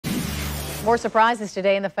More surprises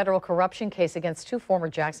today in the federal corruption case against two former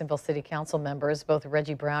Jacksonville City Council members. Both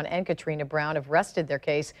Reggie Brown and Katrina Brown have rested their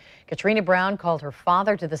case. Katrina Brown called her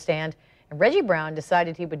father to the stand, and Reggie Brown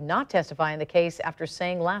decided he would not testify in the case after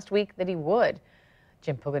saying last week that he would.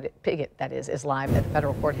 Jim Piggott, that is live at the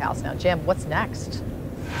federal courthouse. Now, Jim, what's next?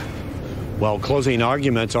 Well, closing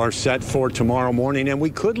arguments are set for tomorrow morning, and we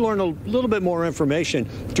could learn a little bit more information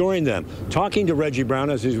during them. Talking to Reggie Brown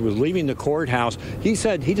as he was leaving the courthouse, he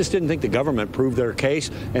said he just didn't think the government proved their case,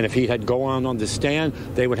 and if he had gone on the stand,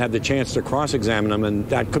 they would have the chance to cross-examine him, and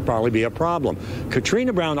that could probably be a problem.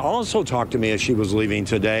 Katrina Brown also talked to me as she was leaving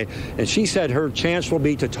today, and she said her chance will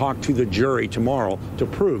be to talk to the jury tomorrow to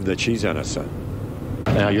prove that she's innocent.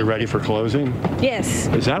 Now, you're ready for closing? Yes.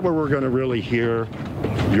 Is that where we're going to really hear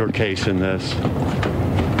your case in this?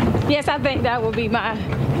 Yes, I think that will be my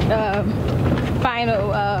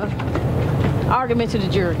final argument to the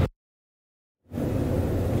jury.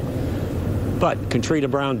 But Katrina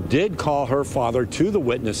Brown did call her father to the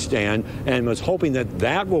witness stand and was hoping that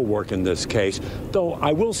that will work in this case, though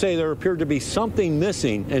I will say there appeared to be something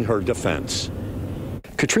missing in her defense.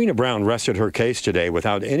 Katrina Brown rested her case today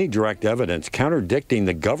without any direct evidence contradicting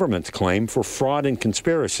the government's claim for fraud and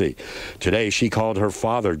conspiracy. Today, she called her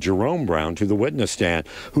father, Jerome Brown, to the witness stand,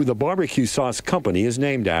 who the barbecue sauce company is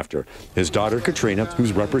named after. His daughter, Katrina,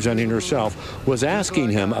 who's representing herself, was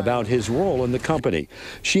asking him about his role in the company.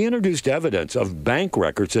 She introduced evidence of bank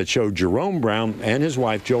records that showed Jerome Brown and his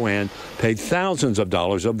wife, Joanne, paid thousands of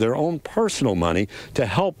dollars of their own personal money to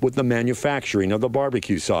help with the manufacturing of the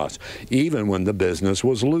barbecue sauce, even when the business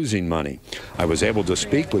was losing money. I was able to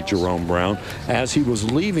speak with Jerome Brown as he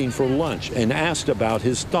was leaving for lunch and asked about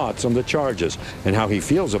his thoughts on the charges and how he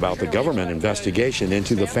feels about the government investigation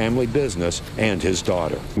into the family business and his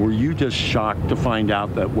daughter. Were you just shocked to find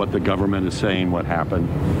out that what the government is saying, what happened?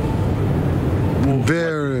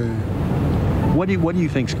 Very. What do you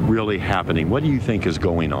think's really happening? What do you think is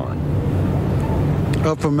going on?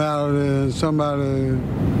 A formality, somebody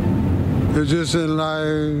is just in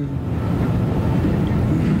life.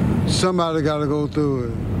 Somebody got to go through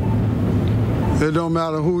it. It don't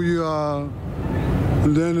matter who you are,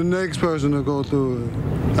 and then the next person will go through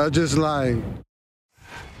it. I just like.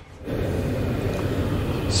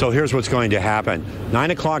 So here's what's going to happen.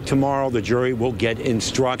 9 o'clock tomorrow, the jury will get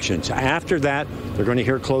instructions. After that, they're going to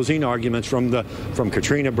hear closing arguments from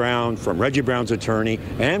Katrina Brown, from Reggie Brown's attorney,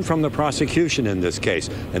 and from the prosecution in this case.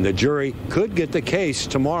 And the jury could get the case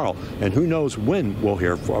tomorrow. And who knows when we'll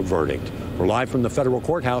hear a verdict. We're live from the federal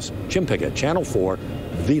courthouse. Jim Piggott, Channel 4,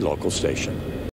 the local station.